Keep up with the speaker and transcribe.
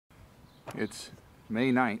It's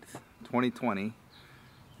May 9th, 2020,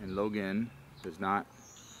 and Logan does not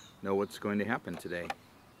know what's going to happen today.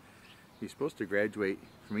 He's supposed to graduate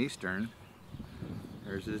from Eastern.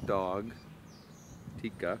 There's his dog,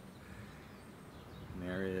 Tika, and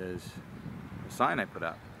there is a sign I put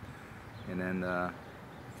up. And then the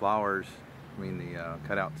flowers, the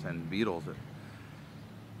cutouts and beetles that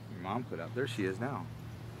your mom put up. There she is now.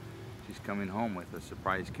 She's coming home with a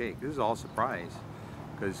surprise cake. This is all surprise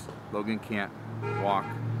because Logan can't walk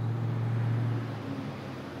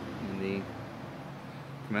in the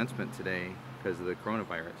commencement today because of the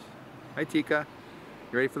coronavirus. Hi Tika,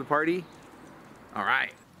 you ready for the party? All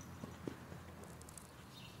right.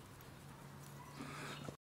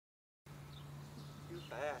 Too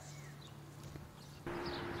fast.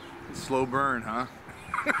 Slow burn, huh?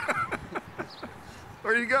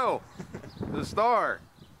 Where'd you go? The star.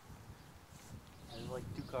 There's like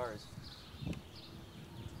two cars.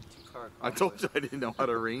 Two-car I told you I didn't know how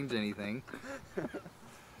to arrange anything.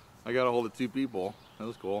 I got a hold of two people. That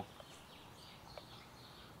was cool.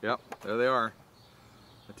 Yep, there they are.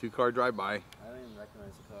 A two-car drive-by. I don't even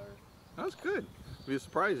recognize the car. That was good. Be a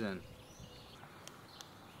surprise then.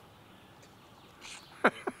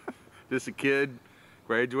 Just a kid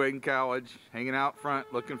graduating college, hanging out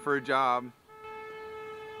front, looking for a job.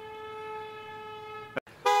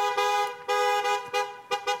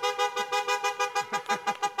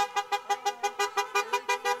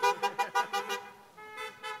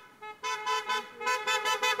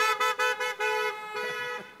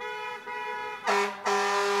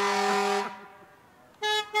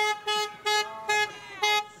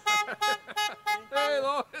 Hey,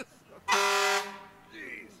 Lois!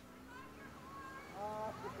 Jeez.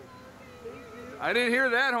 I didn't hear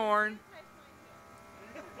that horn.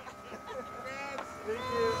 Thank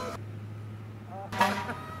you.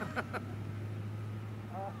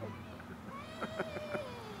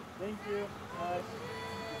 Thank you.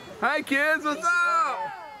 Hi kids, what's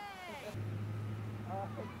up?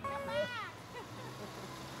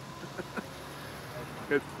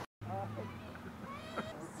 It's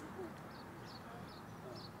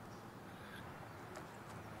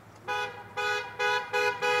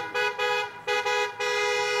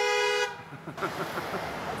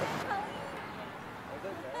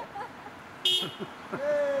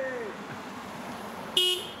Hey!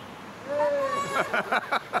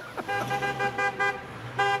 Hey!